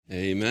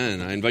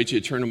Amen. I invite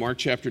you to turn to Mark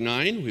chapter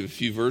 9. We have a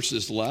few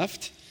verses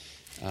left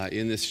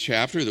in this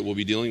chapter that we'll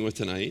be dealing with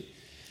tonight.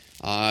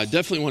 I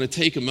definitely want to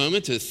take a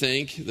moment to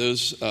thank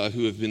those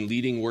who have been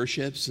leading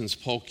worship since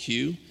Paul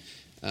Q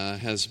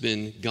has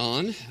been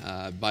gone.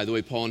 By the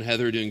way, Paul and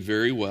Heather are doing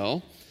very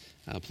well.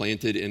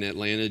 Planted in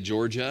Atlanta,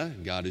 Georgia.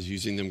 God is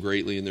using them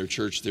greatly in their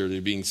church there.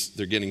 They're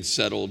getting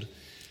settled.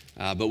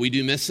 But we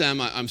do miss them.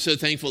 I'm so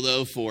thankful,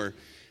 though, for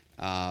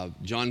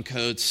John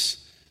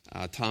Coates,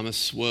 Thomas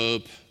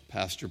Swope,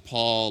 Pastor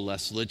Paul,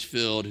 Les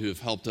Litchfield, who have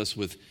helped us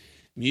with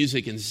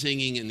music and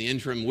singing in the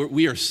interim.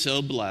 We are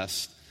so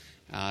blessed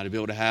to be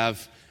able to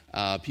have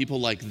people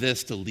like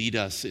this to lead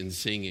us in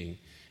singing.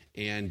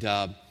 And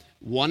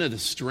one of the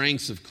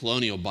strengths of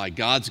Colonial, by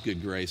God's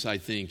good grace, I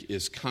think,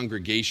 is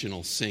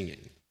congregational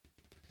singing.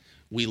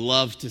 We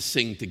love to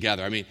sing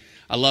together. I mean,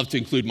 I love to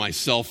include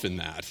myself in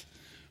that.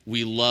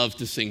 We love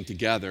to sing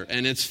together,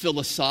 and it's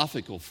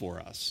philosophical for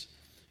us.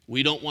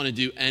 We don't want to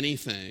do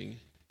anything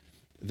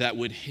that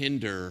would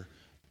hinder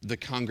the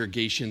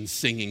congregation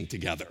singing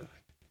together.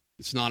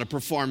 It's not a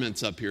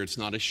performance up here. It's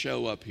not a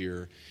show up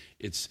here.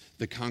 It's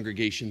the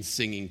congregation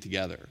singing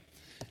together.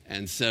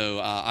 And so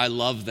I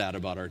love that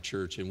about our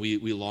church, and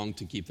we long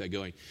to keep that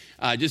going.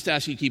 Just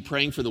ask you to keep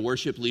praying for the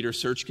Worship Leader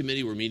Search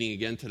Committee. We're meeting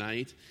again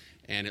tonight,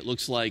 and it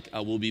looks like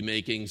we'll be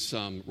making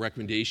some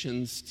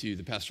recommendations to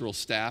the pastoral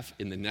staff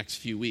in the next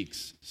few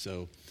weeks.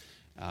 So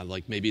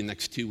like maybe in the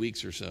next 2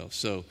 weeks or so.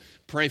 So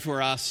pray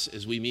for us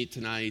as we meet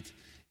tonight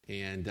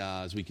and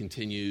as we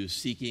continue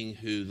seeking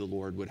who the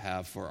Lord would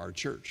have for our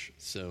church.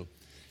 So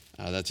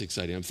that's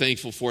exciting. I'm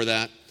thankful for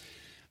that.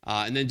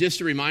 And then just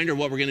a reminder of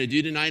what we're going to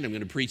do tonight. I'm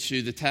going to preach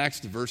through the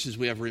text, the verses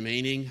we have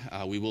remaining.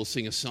 We will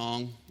sing a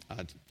song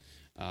to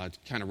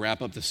kind of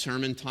wrap up the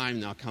sermon time.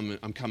 Now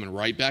I'm coming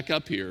right back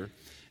up here,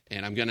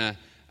 and I'm going to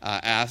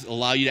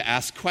allow you to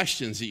ask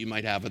questions that you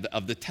might have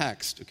of the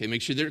text. Okay,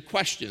 make sure they're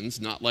questions,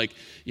 not like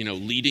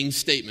leading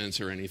statements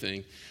or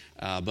anything.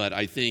 But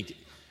I think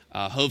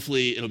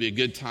hopefully it'll be a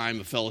good time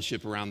of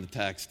fellowship around the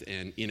text.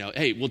 And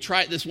hey, we'll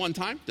try it this one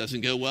time.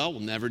 Doesn't go well,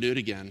 we'll never do it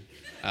again.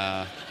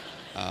 But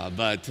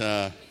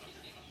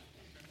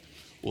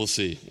we'll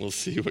see. We'll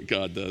see what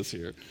God does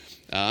here.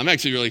 I'm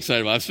actually really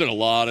excited about it. I've spent a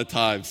lot of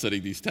time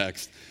studying these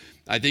texts.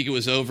 I think it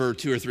was over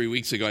 2 or 3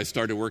 weeks ago I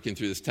started working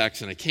through this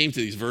text, and I came to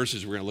these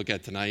verses we're going to look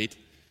at tonight,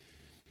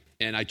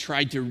 and I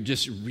tried to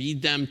just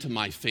read them to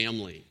my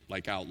family,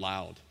 like out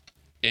loud,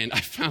 and I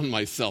found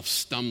myself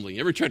stumbling.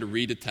 You ever tried to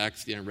read a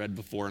text you haven't read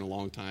before in a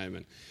long time?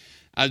 And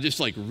I was just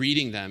like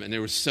reading them, and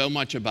there was so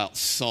much about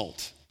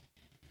salt.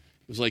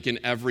 It was like in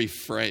every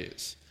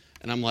phrase.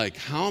 And I'm like,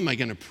 how am I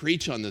going to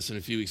preach on this in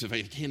a few weeks if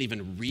I can't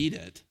even read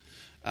it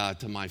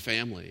to my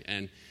family?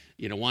 And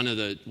one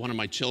of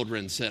my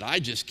children said, I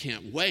just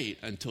can't wait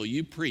until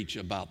you preach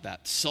about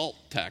that salt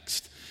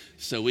text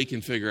so we can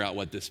figure out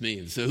what this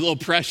means. So a little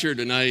pressure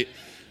tonight.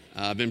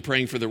 I've been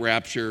praying for the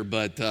rapture,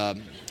 but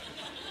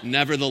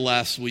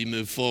nevertheless, we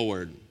move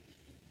forward.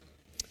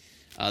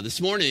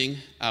 This morning,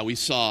 we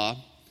saw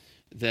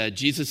that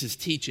Jesus is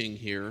teaching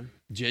here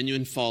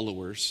genuine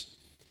followers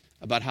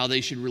about how they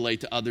should relate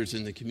to others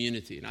in the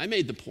community. And I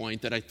made the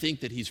point that I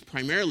think that he's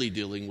primarily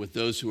dealing with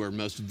those who are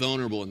most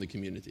vulnerable in the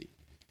community.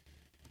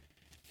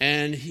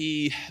 And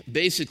he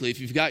basically, if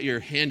you've got your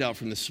handout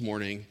from this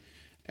morning,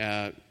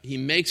 he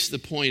makes the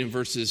point in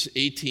verses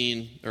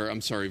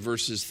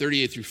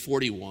 38 through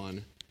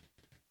 41,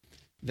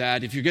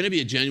 that if you're going to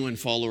be a genuine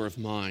follower of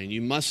mine,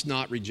 you must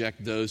not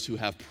reject those who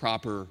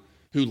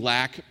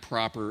lack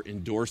proper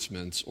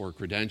endorsements or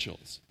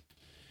credentials.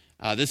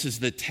 This is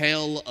the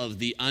tale of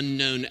the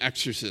unknown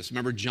exorcist.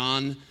 Remember,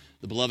 John,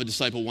 the beloved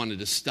disciple, wanted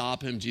to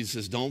stop him. Jesus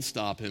says, don't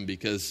stop him,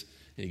 because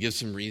he gives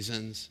some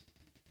reasons.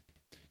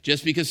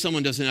 Just because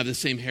someone doesn't have the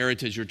same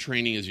heritage or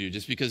training as you,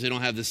 just because they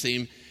don't have the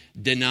same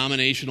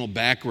denominational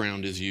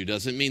background as you,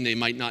 doesn't mean they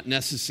might not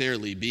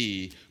necessarily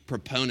be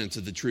proponents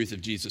of the truth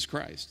of Jesus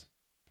Christ.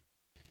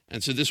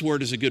 And so this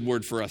word is a good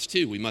word for us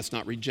too. We must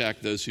not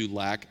reject those who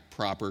lack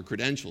proper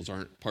credentials,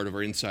 aren't part of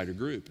our insider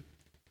group.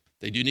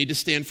 They do need to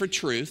stand for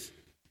truth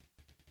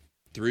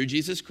through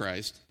Jesus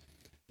Christ,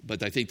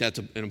 but I think that's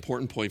an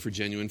important point for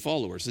genuine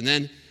followers. And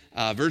then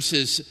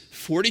verses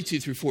 42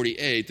 through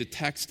 48, the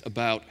text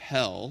about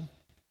hell,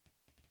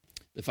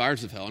 the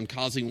fires of hell, and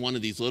causing one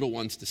of these little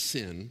ones to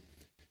sin,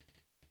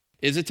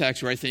 is a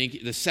text where I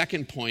think the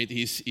second point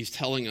he's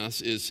telling us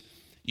is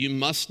you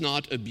must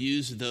not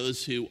abuse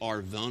those who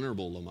are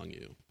vulnerable among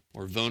you,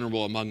 or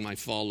vulnerable among my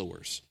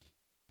followers.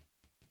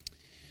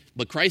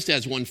 But Christ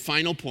adds one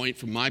final point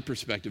from my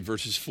perspective,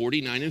 verses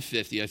 49 and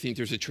 50. I think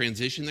there's a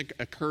transition that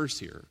occurs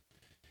here.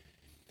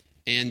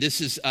 And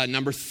this is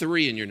number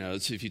 3 in your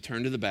notes. If you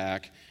turn to the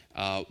back,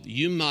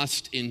 you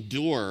must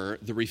endure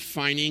the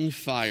refining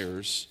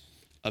fires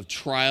of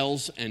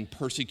trials and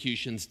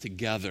persecutions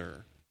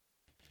together.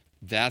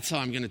 That's how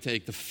I'm going to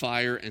take the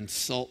fire and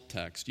salt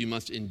text. You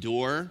must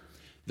endure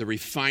the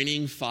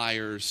refining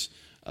fires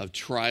of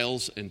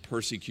trials and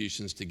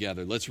persecutions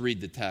together. Let's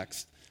read the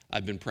text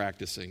I've been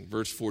practicing.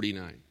 Verse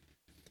 49.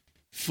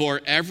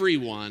 For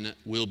everyone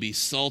will be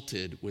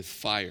salted with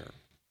fire.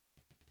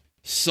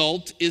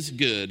 Salt is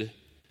good,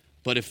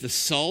 but if the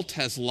salt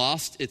has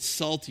lost its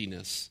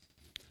saltiness,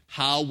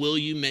 how will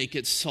you make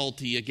it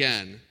salty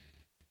again?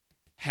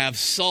 Have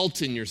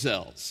salt in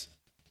yourselves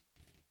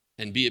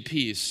and be at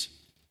peace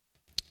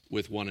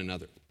with one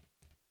another.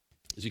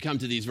 As we come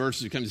to these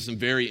verses, we come to some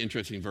very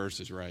interesting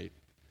verses, right?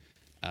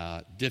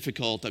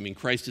 Difficult. I mean,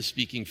 Christ is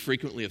speaking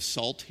frequently of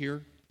salt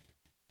here.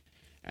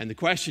 And the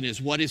question is,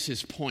 what is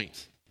his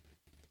point?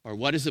 Or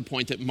what is the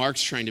point that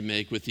Mark's trying to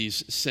make with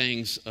these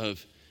sayings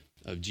of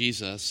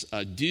Jesus?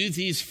 Do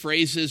these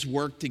phrases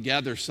work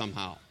together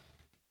somehow?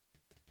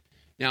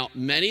 Now,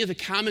 many of the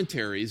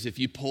commentaries, if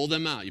you pull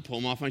them out, you pull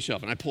them off my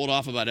shelf, and I pulled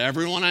off about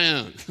every one I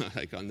own,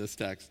 like on this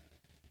text,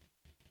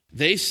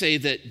 they say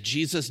that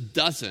Jesus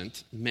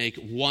doesn't make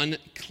one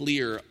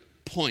clear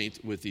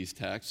point with these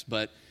texts,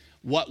 but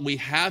what we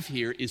have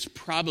here is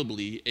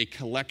probably a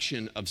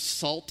collection of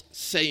salt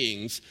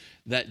sayings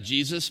that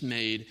Jesus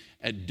made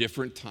at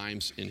different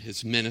times in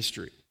his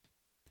ministry.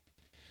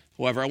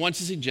 However, I want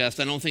to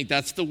suggest, I don't think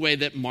that's the way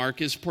that Mark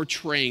is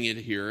portraying it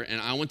here, and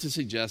I want to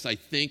suggest, I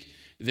think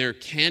there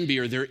can be,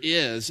 or there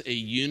is, a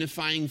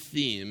unifying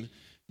theme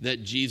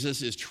that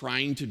Jesus is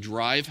trying to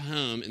drive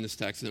home in this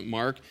text, and that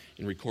Mark,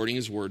 in recording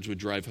his words, would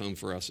drive home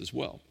for us as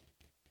well.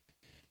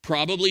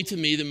 Probably, to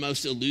me, the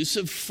most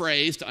elusive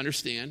phrase to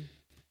understand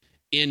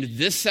in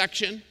this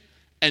section,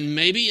 and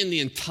maybe in the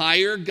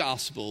entire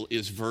gospel,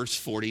 is verse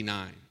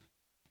 49.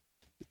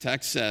 The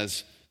text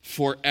says,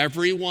 "For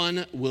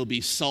everyone will be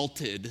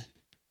salted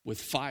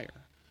with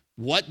fire."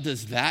 What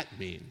does that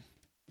mean?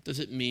 What does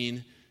it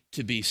mean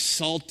to be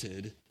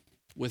salted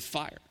with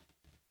fire?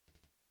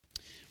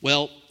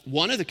 Well,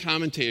 one of the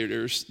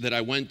commentators that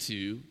I went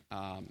to,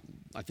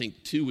 I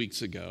think 2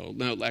 weeks ago,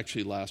 no,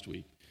 actually last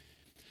week,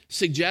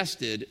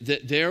 suggested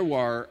that there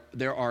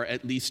are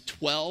at least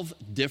 12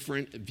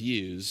 different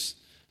views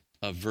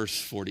of verse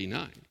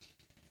 49.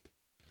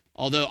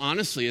 Although,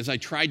 honestly, as I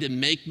tried to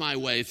make my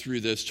way through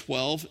those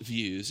 12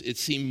 views, it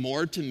seemed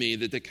more to me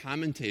that the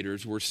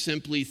commentators were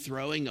simply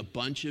throwing a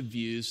bunch of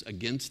views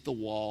against the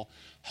wall,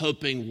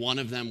 hoping one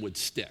of them would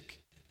stick.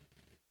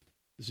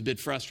 It's a bit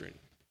frustrating.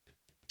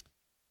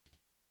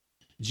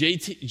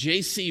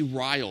 J.C.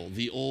 Ryle,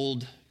 the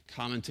old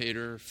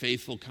commentator,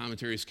 faithful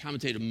commentator, has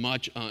commentated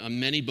much on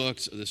many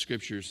books of the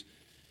scriptures.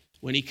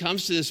 When he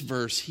comes to this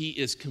verse, he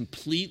is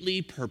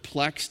completely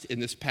perplexed in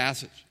this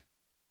passage.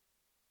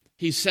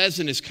 He says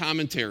in his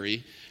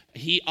commentary,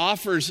 he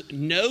offers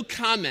no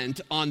comment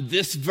on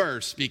this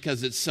verse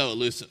because it's so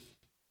elusive.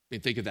 I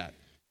mean, think of that.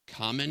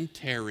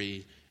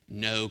 Commentary,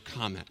 no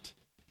comment.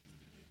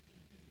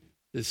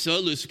 It's so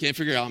elusive, can't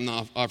figure it out. I'm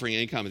not offering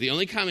any comment. The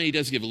only comment he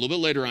does give a little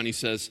bit later on, he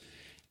says,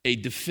 a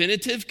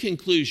definitive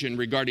conclusion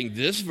regarding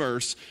this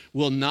verse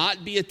will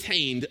not be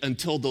attained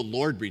until the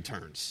Lord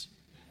returns.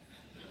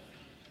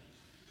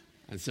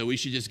 And so we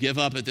should just give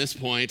up at this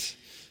point,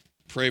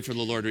 pray for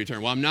the Lord to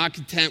return. Well, I'm not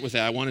content with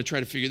that. I want to try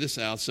to figure this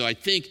out. So I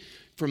think,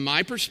 from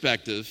my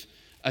perspective,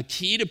 a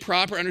key to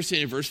proper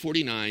understanding of verse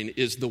 49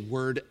 is the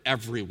word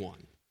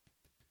everyone.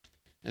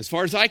 As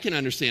far as I can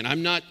understand,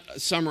 I'm not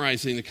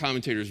summarizing the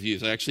commentators'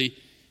 views. I actually,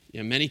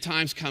 many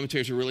times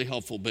commentators are really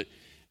helpful, but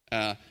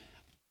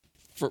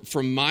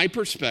from my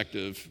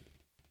perspective,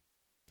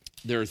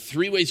 there are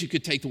three ways you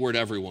could take the word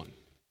everyone.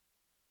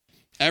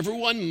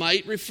 Everyone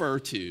might refer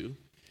to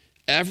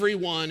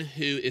everyone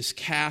who is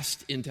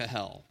cast into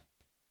hell.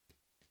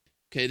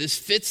 Okay, this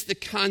fits the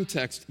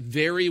context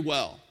very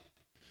well.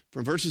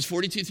 From verses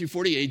 42 through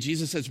 48,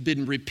 Jesus has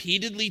been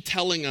repeatedly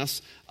telling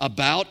us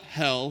about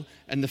hell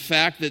and the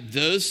fact that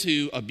those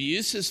who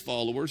abuse his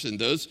followers and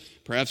those,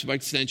 perhaps by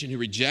extension, who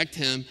reject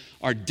him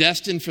are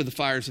destined for the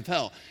fires of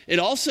hell. It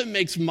also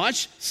makes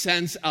much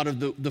sense out of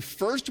the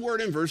first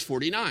word in verse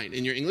 49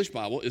 in your English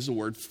Bible is the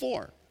word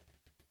for.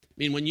 I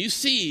mean, when you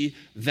see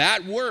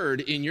that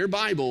word in your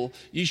Bible,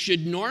 you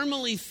should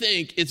normally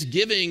think it's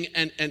giving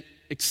an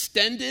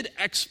extended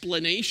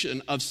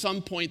explanation of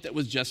some point that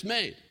was just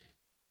made.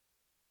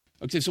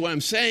 Okay, so what I'm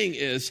saying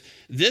is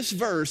this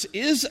verse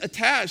is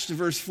attached to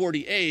verse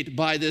 48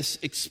 by this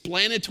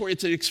explanatory,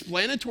 it's an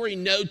explanatory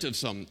note of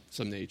some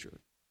nature.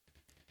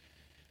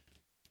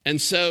 And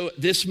so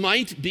this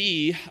might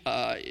be,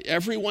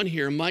 everyone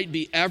here might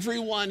be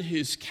everyone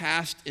who's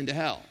cast into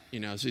hell.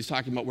 So he's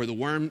talking about where the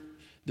worm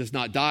does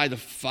not die, the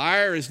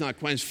fire is not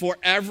quenched, for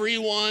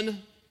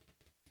everyone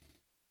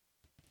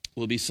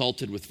will be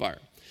salted with fire.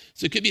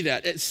 So it could be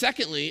that.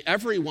 Secondly,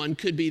 everyone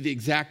could be the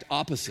exact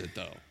opposite,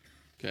 though.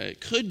 Okay,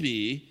 it could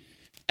be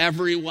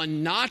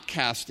everyone not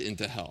cast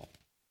into hell.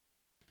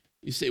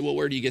 You say, well,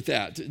 where do you get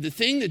that? The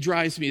thing that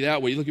drives me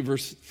that way, you look at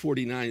verse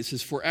 49, it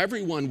says, for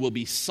everyone will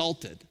be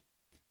salted.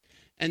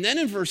 And then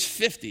in verse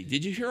 50,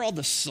 did you hear all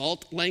the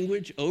salt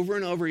language over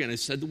and over again? I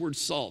said the word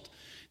salt.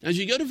 Now, as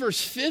you go to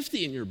verse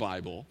 50 in your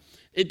Bible,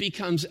 it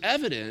becomes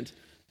evident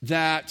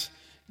that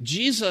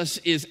Jesus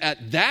is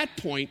at that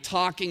point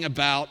talking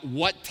about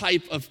what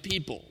type of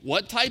people.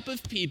 What type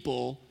of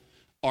people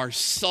are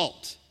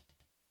salt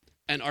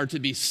and are to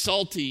be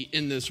salty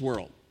in this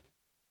world.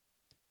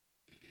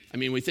 I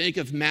mean, we think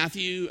of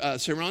Matthew,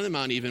 Sermon on the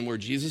Mount even, where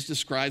Jesus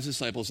describes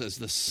disciples as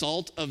the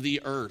salt of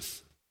the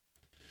earth.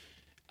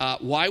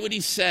 Why would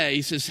he say,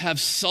 he says, have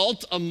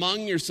salt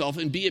among yourself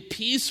and be at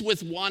peace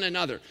with one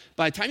another.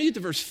 By the time you get to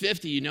verse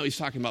 50, you know he's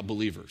talking about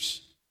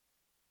believers.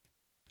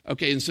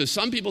 Okay, and so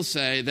some people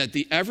say that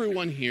the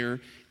everyone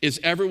here is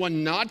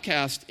everyone not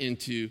cast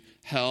into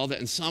hell, that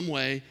in some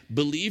way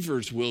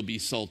believers will be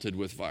salted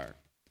with fire.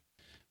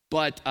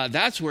 But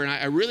that's where, and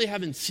I really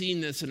haven't seen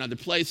this in other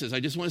places.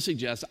 I just want to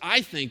suggest,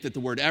 I think that the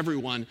word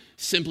everyone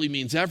simply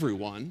means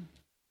everyone,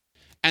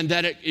 and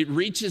that it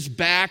reaches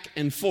back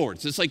and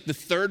forwards. It's like the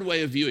third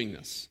way of viewing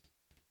this.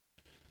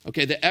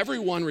 Okay, the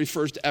everyone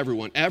refers to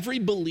everyone, every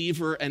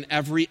believer and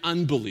every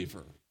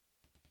unbeliever.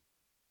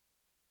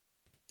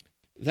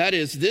 That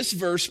is, this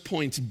verse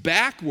points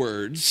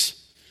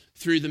backwards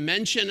through the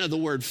mention of the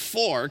word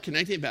for,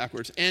 connecting it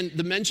backwards, and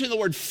the mention of the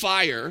word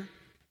fire,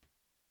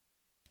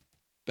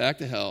 back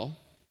to hell,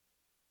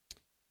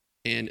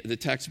 and the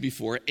text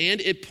before, and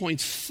it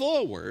points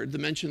forward, the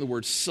mention of the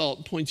word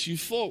salt points you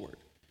forward.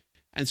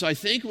 And so I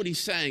think what he's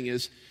saying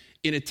is,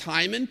 in a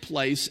time and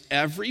place,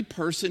 every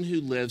person who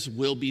lives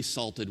will be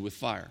salted with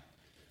fire.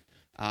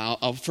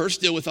 I'll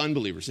first deal with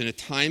unbelievers. In a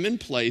time and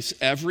place,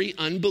 every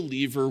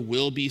unbeliever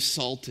will be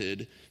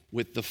salted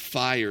with the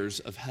fires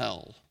of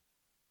hell.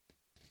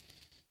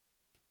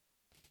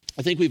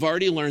 I think we've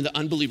already learned that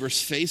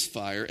unbelievers face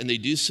fire, and they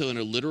do so in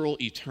a literal,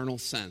 eternal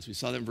sense. We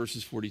saw that in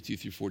verses 42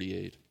 through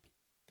 48.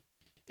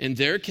 In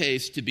their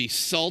case, to be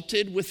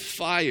salted with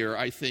fire,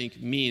 I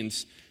think,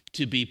 means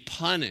to be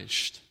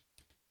punished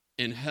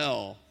in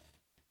hell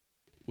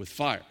with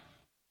fire.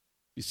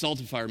 Be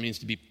salted with fire means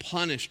to be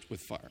punished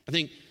with fire. I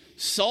think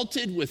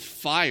salted with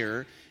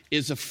fire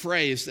is a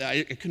phrase that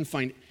I couldn't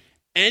find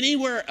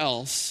anywhere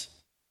else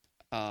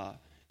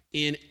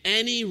in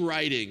any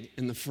writing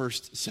in the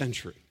first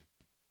century.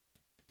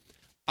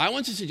 I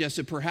want to suggest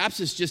that perhaps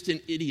it's just an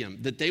idiom,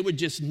 that they would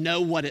just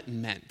know what it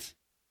meant.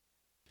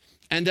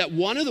 And that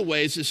one of the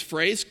ways this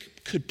phrase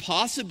could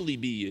possibly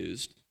be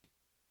used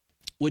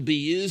would be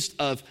used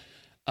of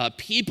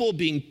people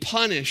being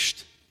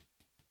punished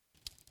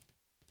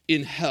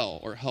in hell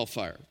or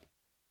hellfire.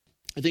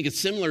 I think a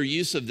similar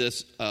use of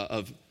this,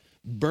 of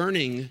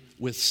burning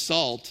with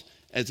salt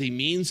as a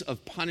means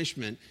of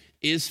punishment,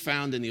 is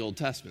found in the Old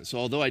Testament. So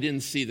although I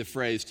didn't see the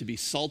phrase to be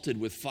salted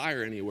with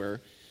fire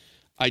anywhere,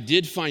 I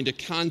did find a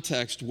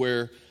context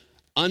where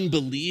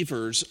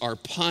unbelievers are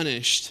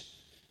punished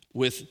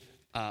with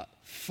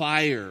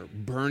fire,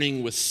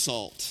 burning with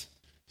salt.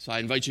 So I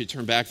invite you to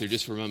turn back there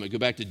just for a moment. Go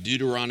back to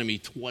Deuteronomy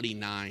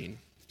 29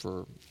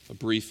 for a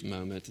brief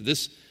moment.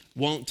 This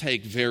won't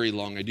take very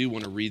long. I do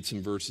want to read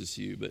some verses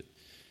to you, but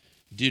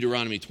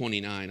Deuteronomy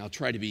 29. I'll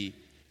try to be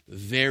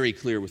very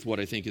clear with what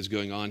I think is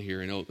going on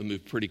here, and I'll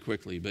move pretty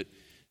quickly. But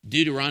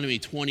Deuteronomy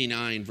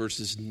 29,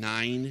 verses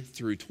 9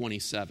 through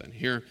 27.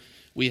 Here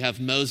we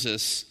have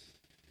Moses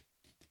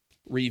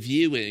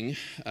reviewing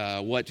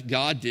what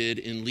God did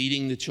in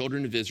leading the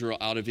children of Israel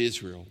out of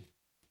Israel.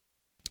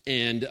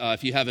 And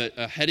if you have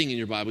a heading in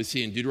your Bible, we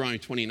see in Deuteronomy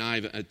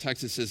 29, a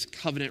text that says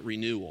covenant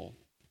renewal.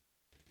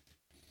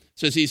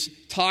 So as he's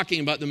talking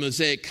about the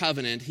Mosaic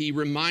covenant, he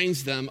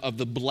reminds them of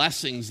the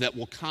blessings that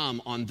will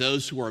come on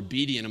those who are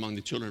obedient among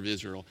the children of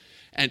Israel.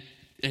 And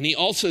he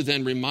also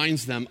then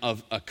reminds them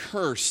of a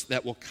curse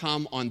that will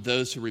come on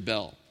those who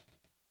rebel.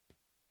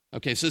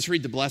 Okay, so let's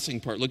read the blessing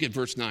part. Look at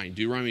verse 9,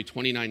 Deuteronomy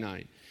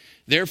 29:9.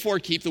 Therefore,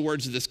 keep the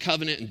words of this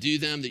covenant and do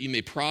them, that you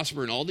may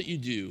prosper in all that you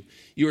do.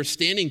 You are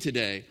standing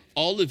today,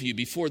 all of you,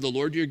 before the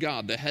Lord your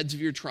God, the heads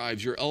of your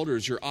tribes, your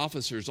elders, your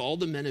officers, all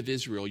the men of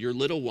Israel, your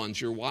little ones,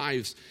 your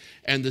wives,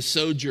 and the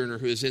sojourner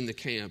who is in the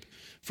camp,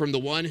 from the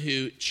one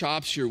who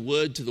chops your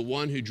wood to the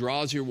one who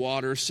draws your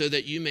water, so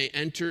that you may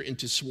enter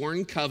into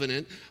sworn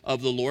covenant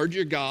of the Lord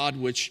your God,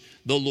 which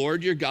the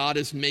Lord your God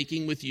is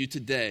making with you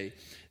today,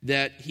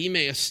 that he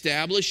may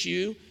establish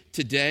you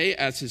today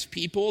as his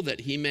people, that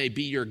he may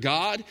be your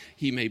God,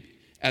 he may,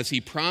 as he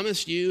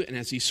promised you and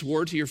as he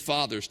swore to your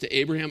fathers, to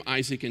Abraham,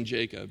 Isaac, and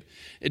Jacob.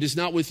 It is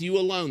not with you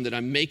alone that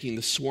I'm making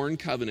the sworn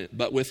covenant,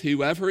 but with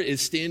whoever is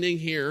standing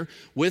here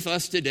with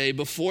us today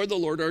before the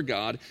Lord our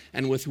God,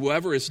 and with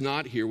whoever is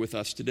not here with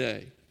us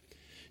today.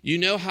 You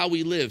know how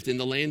we lived in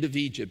the land of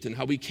Egypt, and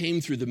how we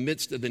came through the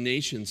midst of the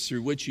nations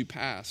through which you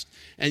passed.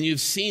 And you've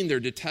seen their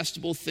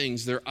detestable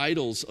things, their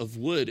idols of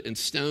wood and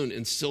stone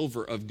and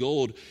silver, of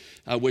gold,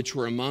 which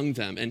were among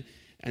them.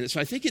 And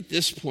so I think at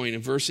this point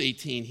in verse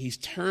 18, he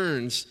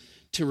turns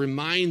to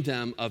remind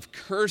them of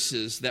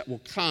curses that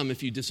will come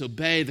if you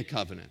disobey the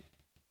covenant.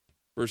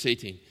 Verse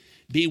 18.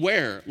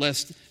 Beware,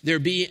 lest there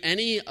be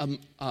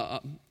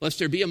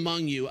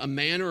among you a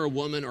man or a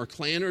woman or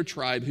clan or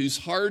tribe whose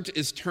heart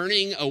is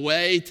turning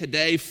away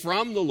today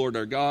from the Lord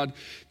our God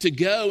to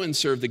go and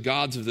serve the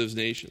gods of those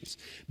nations.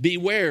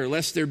 Beware,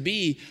 lest there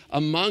be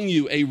among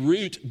you a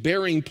root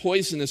bearing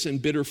poisonous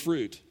and bitter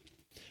fruit.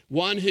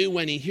 One who,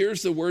 when he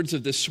hears the words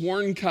of the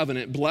sworn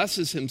covenant,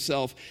 blesses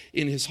himself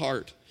in his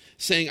heart,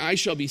 saying, I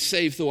shall be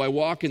safe though I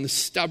walk in the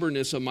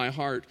stubbornness of my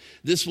heart.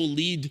 This will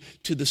lead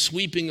to the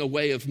sweeping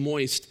away of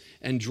moist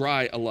and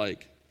dry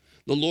alike.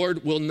 The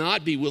Lord will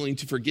not be willing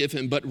to forgive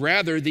him, but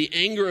rather the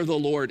anger of the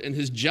Lord and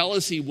his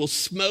jealousy will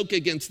smoke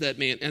against that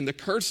man, and the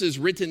curses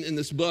written in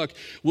this book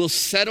will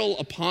settle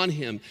upon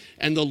him,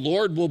 and the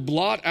Lord will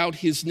blot out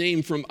his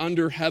name from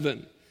under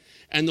heaven.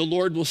 And the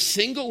Lord will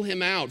single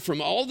him out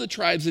from all the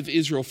tribes of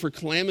Israel for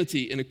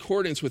calamity in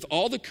accordance with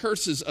all the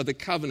curses of the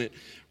covenant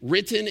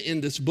written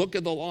in this book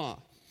of the law.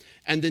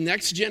 And the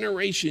next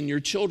generation,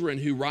 your children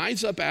who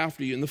rise up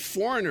after you, and the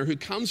foreigner who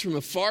comes from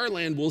a far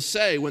land will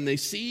say, when they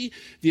see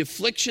the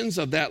afflictions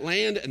of that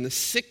land and the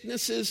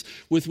sicknesses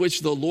with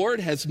which the Lord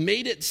has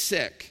made it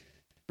sick,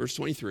 verse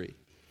 23,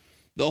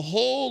 the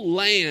whole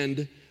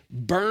land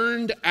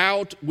burned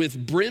out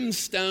with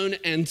brimstone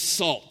and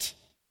salt.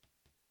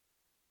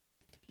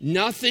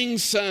 Nothing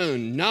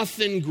sown,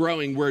 nothing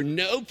growing, where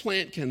no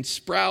plant can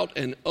sprout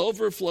and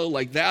overflow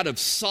like that of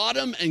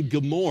Sodom and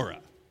Gomorrah.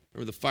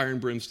 Remember the fire and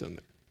brimstone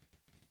there.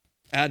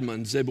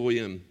 Admon,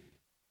 Zeboim,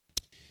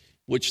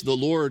 which the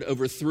Lord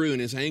overthrew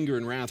in his anger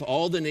and wrath.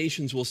 All the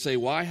nations will say,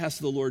 why has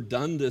the Lord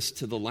done this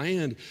to the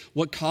land?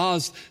 What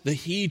caused the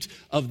heat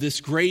of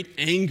this great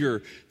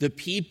anger? The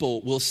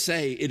people will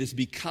say, it is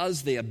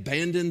because they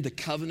abandoned the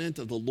covenant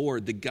of the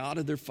Lord, the God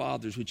of their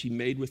fathers, which he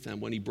made with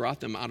them when he brought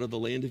them out of the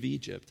land of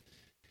Egypt,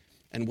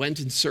 and went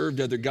and served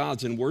other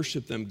gods and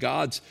worshiped them,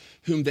 gods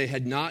whom they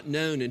had not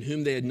known and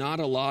whom they had not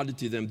allotted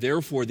to them.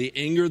 Therefore, the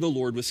anger of the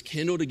Lord was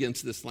kindled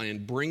against this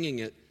land, bringing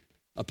it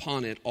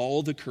upon it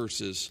all the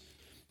curses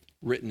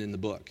written in the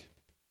book.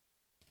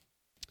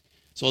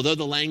 So although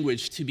the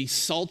language to be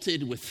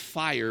salted with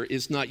fire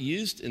is not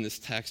used in this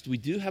text, we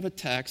do have a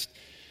text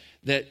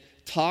that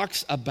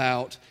talks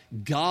about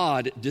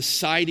God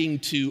deciding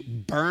to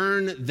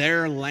burn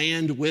their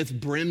land with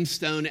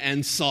brimstone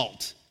and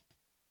salt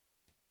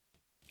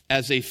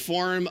as a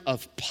form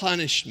of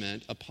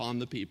punishment upon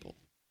the people.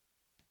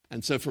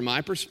 And so from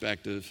my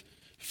perspective,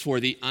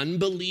 for the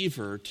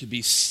unbeliever to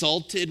be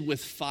salted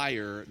with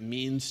fire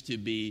means to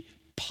be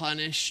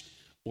punished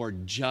or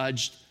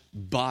judged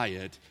by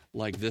it,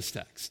 like this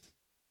text.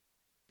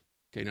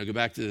 Okay, now go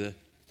back to the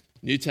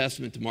New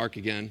Testament, to Mark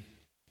again.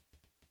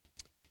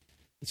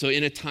 So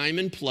in a time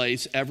and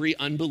place, every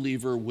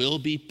unbeliever will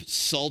be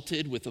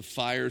salted with the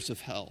fires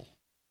of hell.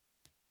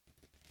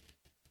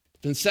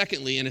 Then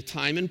secondly, in a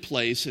time and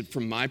place, and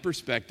from my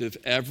perspective,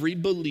 every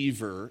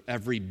believer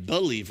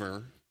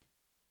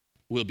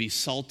will be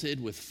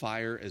salted with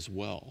fire as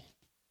well.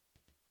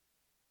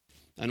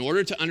 In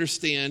order to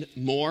understand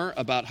more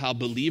about how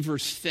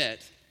believers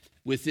fit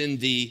within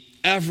the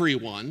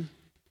everyone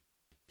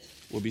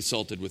will be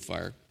salted with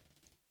fire,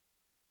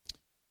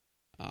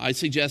 I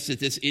suggest that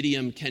this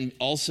idiom can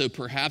also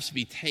perhaps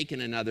be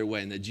taken another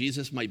way, and that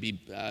Jesus might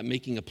be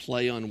making a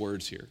play on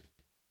words here.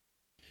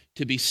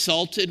 To be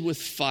salted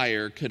with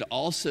fire could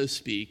also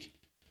speak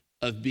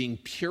of being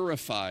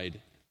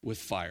purified with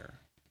fire.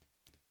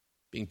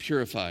 Being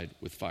purified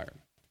with fire.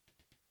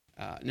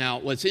 Now,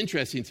 what's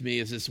interesting to me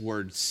is this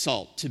word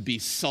salt, to be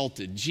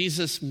salted.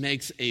 Jesus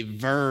makes a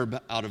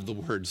verb out of the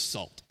word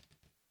salt.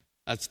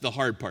 That's the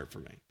hard part for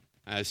me.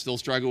 I still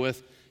struggle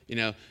with,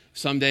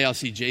 someday I'll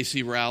see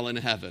J.C. Rowell in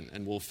heaven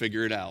and we'll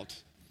figure it out.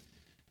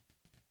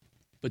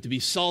 But to be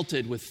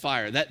salted with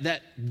fire,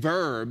 that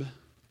verb,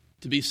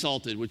 to be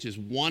salted, which is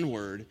one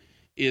word,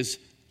 is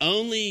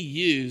only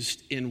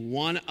used in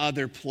one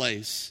other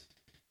place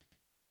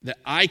that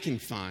I can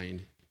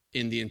find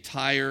in the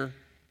entire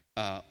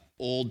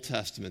Old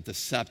Testament, the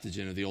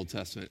Septuagint of the Old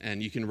Testament.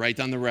 And you can write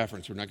down the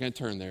reference. We're not going to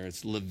turn there.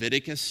 It's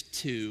Leviticus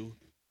 2,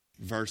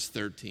 verse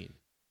 13.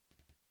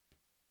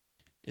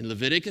 In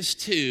Leviticus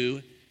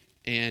 2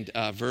 and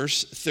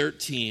verse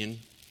 13,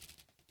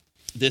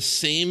 this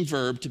same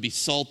verb, to be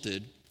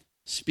salted,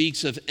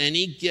 speaks of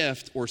any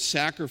gift or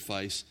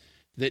sacrifice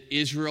that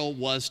Israel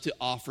was to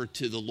offer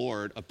to the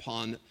Lord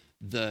upon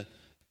the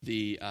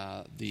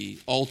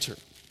altar.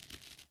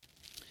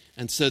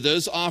 And so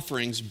those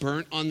offerings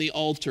burnt on the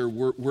altar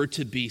were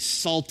to be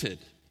salted.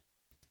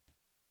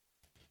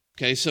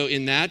 Okay, so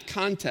in that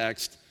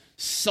context,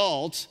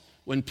 salt,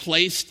 when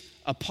placed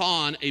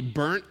upon a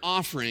burnt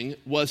offering,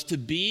 was to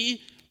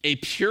be a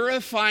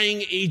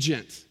purifying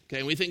agent. Okay,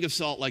 and we think of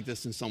salt like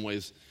this in some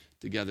ways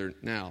together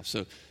now.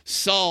 So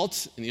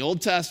salt in the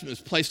Old Testament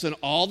was placed on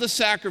all the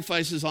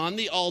sacrifices on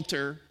the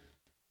altar,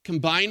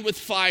 combined with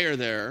fire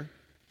there,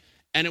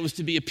 and it was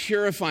to be a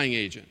purifying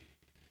agent.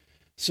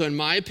 So in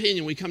my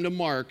opinion, we come to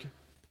Mark,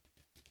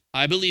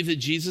 I believe that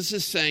Jesus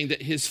is saying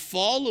that his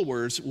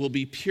followers will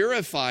be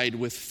purified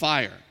with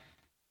fire.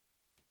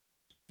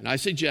 And I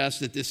suggest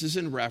that this is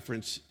in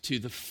reference to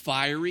the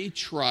fiery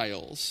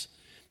trials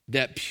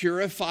that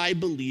purify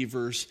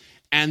believers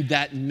and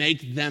that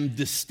make them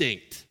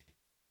distinct,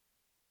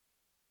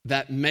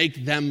 that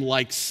make them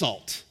like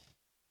salt.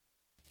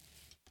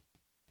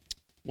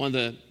 One of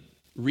the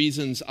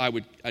reasons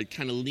I'd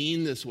kind of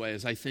lean this way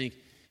is I think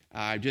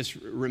I'm just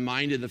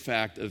reminded the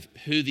fact of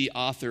who the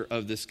author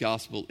of this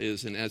gospel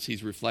is, and as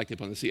he's reflected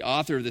upon this. The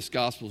author of this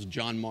gospel is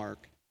John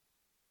Mark.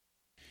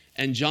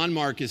 And John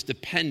Mark is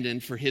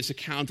dependent for his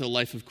account of the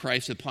life of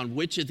Christ upon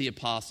which of the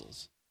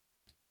apostles?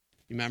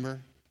 You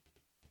remember?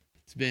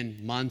 It's been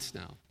months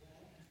now.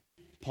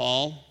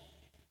 Paul,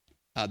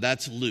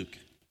 that's Luke.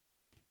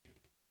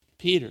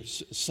 Peter,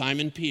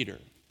 Simon Peter,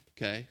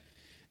 okay?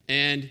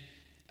 And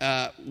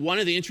one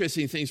of the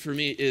interesting things for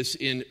me is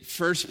in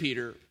 1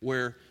 Peter,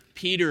 where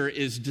Peter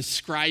is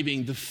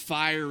describing the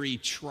fiery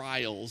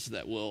trials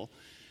that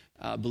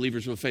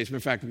believers will face. Matter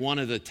of fact, one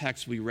of the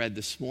texts we read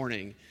this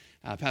morning,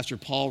 Pastor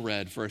Paul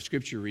read for our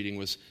scripture reading,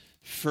 was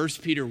 1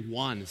 Peter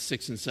 1,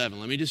 6 and 7.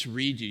 Let me just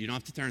read you. You don't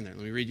have to turn there.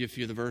 Let me read you a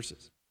few of the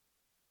verses.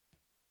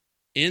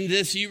 In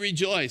this you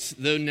rejoice,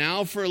 though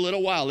now for a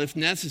little while, if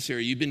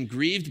necessary, you've been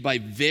grieved by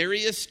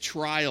various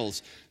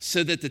trials,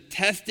 so that the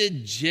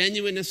tested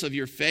genuineness of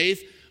your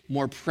faith,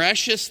 more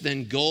precious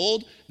than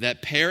gold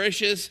that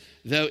perishes,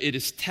 though it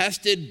is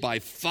tested by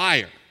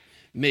fire,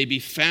 may be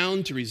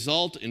found to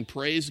result in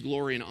praise,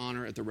 glory, and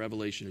honor at the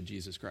revelation of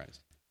Jesus Christ.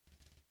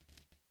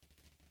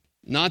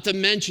 Not to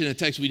mention a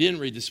text we didn't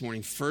read this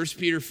morning, 1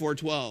 Peter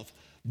 4:12.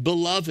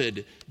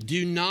 Beloved,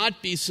 do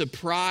not be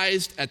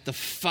surprised at the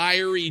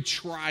fiery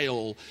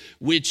trial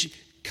which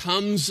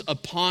comes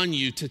upon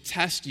you to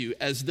test you,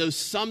 as though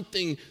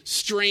something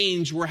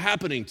strange were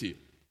happening to you.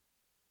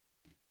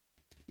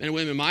 Men and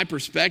women, in my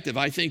perspective,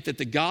 I think that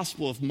the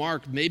Gospel of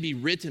Mark may be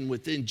written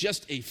within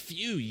just a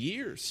few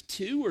years,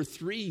 2 or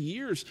 3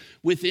 years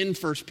within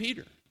 1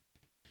 Peter.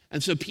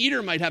 And so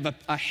Peter might have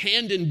a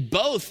hand in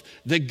both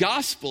the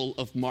Gospel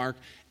of Mark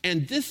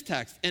and this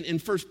text. And in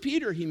 1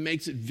 Peter, he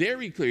makes it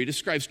very clear. He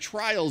describes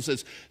trials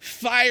as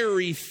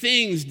fiery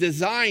things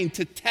designed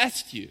to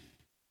test you.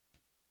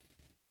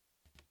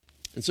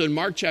 And so in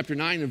Mark chapter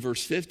 9 and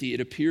verse 50, it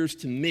appears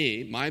to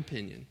me, my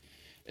opinion,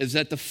 is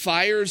that the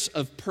fires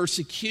of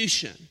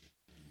persecution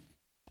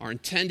are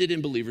intended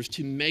in believers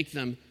to make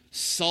them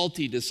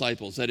salty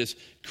disciples. That is,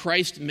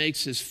 Christ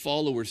makes his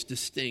followers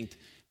distinct,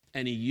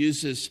 and he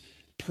uses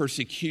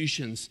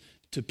persecutions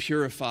to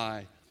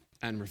purify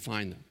and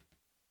refine them.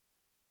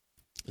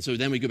 And so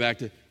then we go back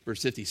to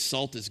verse 50.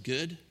 Salt is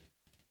good,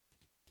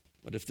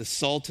 but if the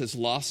salt has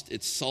lost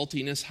its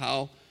saltiness,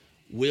 how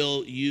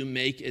will you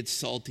make it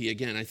salty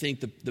again? I think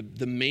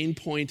the main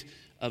point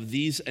of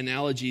these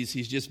analogies,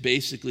 he's just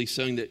basically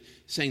saying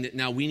that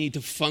now we need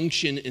to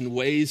function in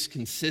ways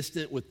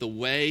consistent with the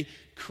way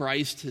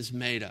Christ has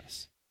made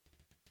us.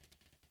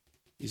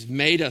 He's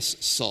made us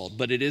salt,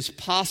 but it is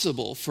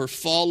possible for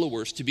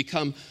followers to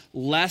become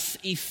less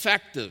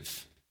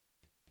effective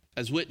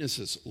as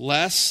witnesses,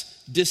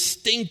 less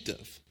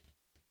distinctive.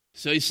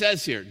 So he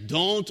says here,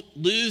 don't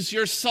lose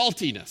your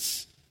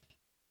saltiness,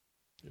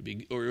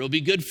 or it'll be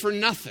good for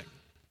nothing.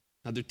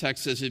 Another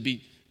text says it'd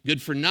be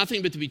good for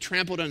nothing but to be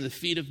trampled under the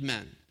feet of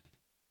men.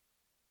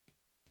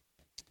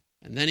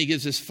 And then he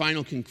gives this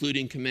final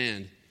concluding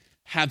command: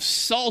 have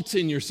salt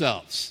in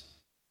yourselves,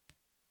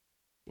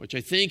 which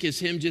I think is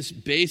him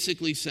just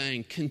basically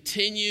saying,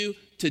 continue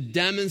to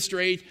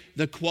demonstrate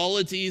the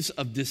qualities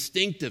of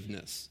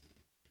distinctiveness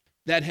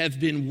that have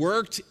been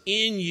worked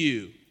in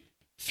you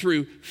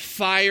through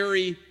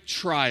fiery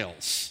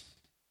trials,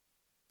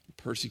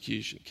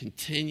 persecution.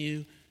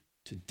 Continue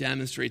to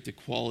demonstrate the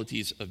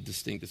qualities of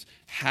distinctiveness.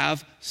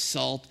 Have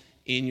salt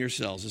in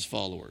yourselves as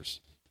followers,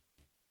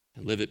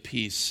 and live at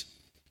peace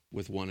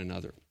with one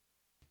another.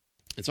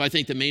 And so I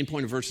think the main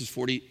point of verses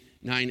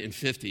 49 and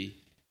 50,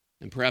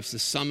 and perhaps the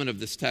summit of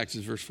this text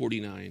is verse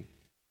 49,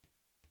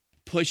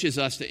 pushes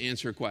us to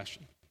answer a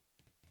question.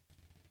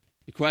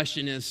 The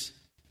question is,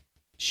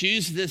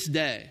 choose you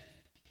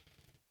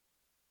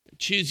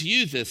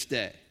this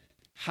day,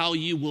 how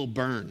you will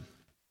burn.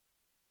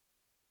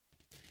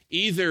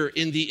 Either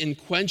in the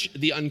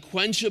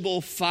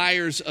unquenchable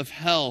fires of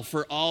hell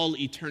for all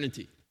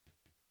eternity,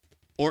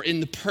 or in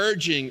the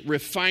purging,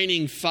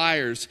 refining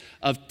fires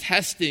of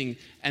testing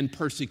and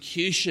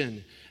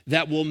persecution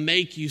that will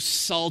make you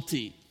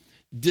salty,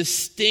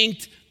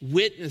 distinct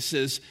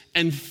witnesses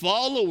and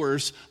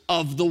followers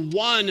of the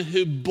one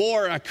who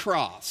bore a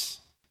cross.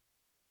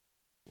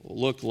 Will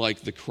look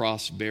like the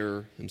cross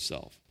bearer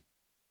himself.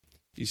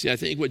 You see, I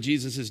think what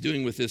Jesus is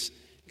doing with this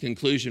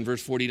conclusion,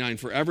 verse 49,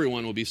 for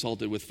everyone will be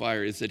salted with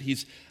fire, is that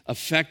he's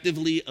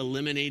effectively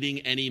eliminating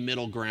any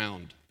middle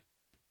ground.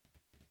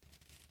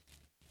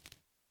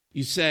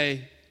 You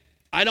say,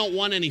 I don't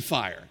want any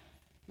fire.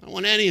 I don't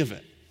want any of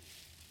it.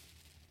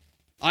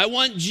 I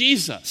want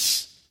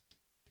Jesus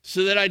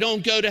so that I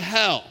don't go to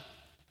hell.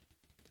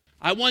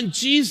 I want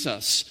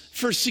Jesus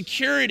for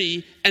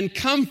security and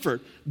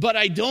comfort, but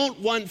I don't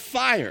want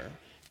fire.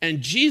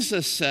 And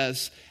Jesus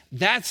says,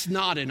 that's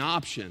not an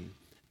option.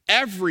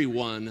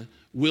 Everyone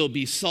will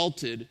be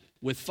salted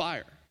with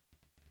fire.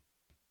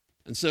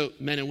 And so,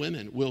 men and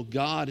women, will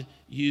God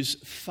use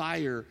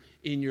fire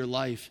in your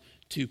life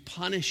to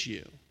punish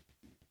you,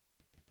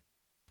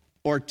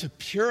 or to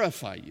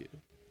purify you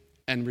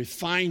and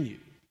refine you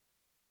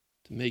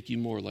to make you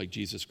more like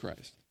Jesus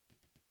Christ?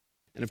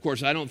 And of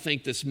course, I don't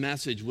think this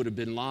message would have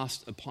been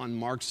lost upon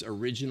Mark's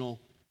original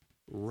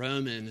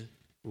Roman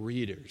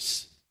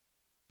readers,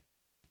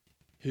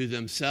 who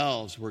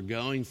themselves were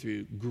going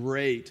through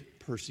great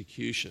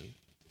persecution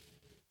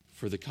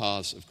for the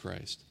cause of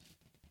Christ.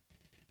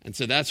 And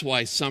so that's why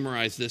I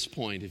summarize this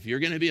point. If you're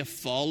going to be a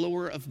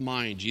follower of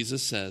mine,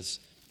 Jesus says,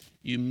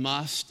 You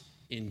must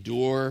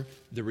endure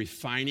the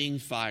refining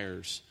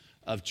fires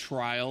of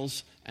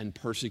trials and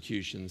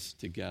persecutions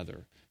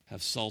together.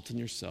 Have salt in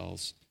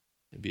yourselves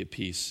and be at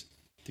peace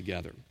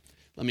together.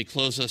 Let me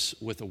close us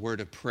with a word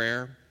of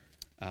prayer,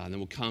 and then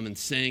we'll come and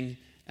sing,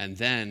 and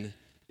then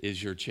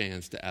is your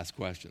chance to ask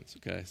questions,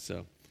 okay?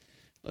 So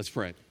let's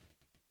pray.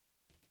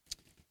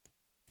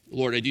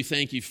 Lord, I do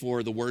thank you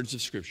for the words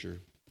of Scripture.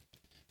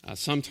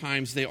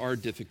 Sometimes they are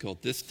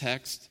difficult. This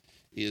text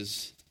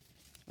is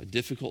a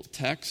difficult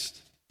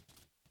text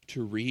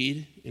to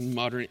read in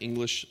modern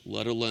English,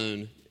 let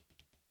alone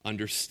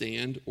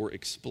understand or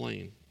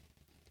explain.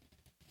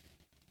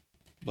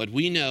 But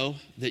we know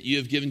that you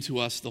have given to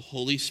us the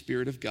Holy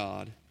Spirit of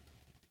God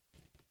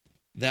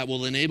that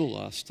will enable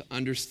us to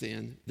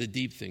understand the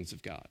deep things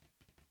of God.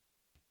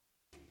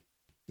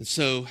 And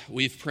so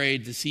we've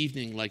prayed this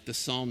evening, like the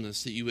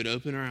psalmist, that you would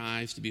open our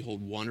eyes to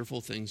behold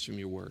wonderful things from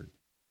your word.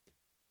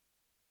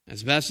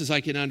 As best as I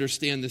can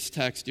understand this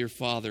text, dear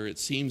Father, it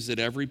seems that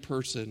every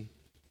person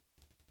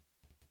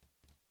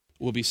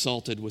will be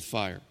salted with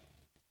fire.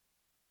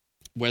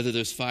 Whether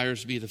those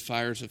fires be the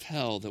fires of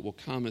hell that will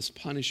come as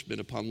punishment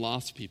upon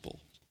lost people,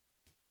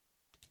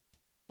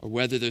 or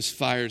whether those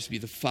fires be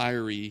the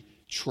fiery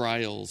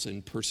trials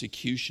and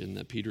persecution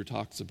that Peter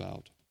talks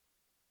about,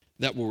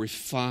 that will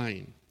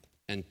refine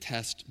and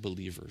test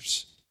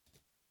believers.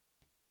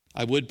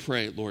 I would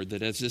pray, Lord,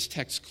 that as this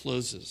text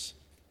closes,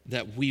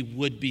 that we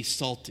would be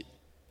salty,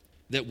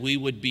 that we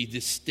would be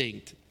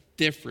distinct,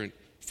 different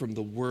from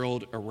the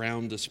world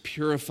around us,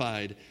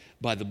 purified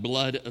by the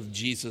blood of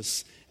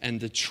Jesus and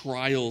the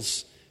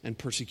trials and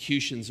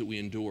persecutions that we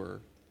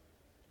endure.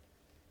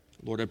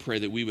 Lord, I pray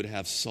that we would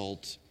have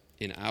salt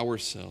in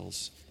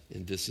ourselves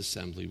in this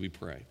assembly, we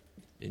pray.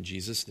 In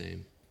Jesus'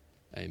 name,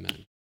 amen.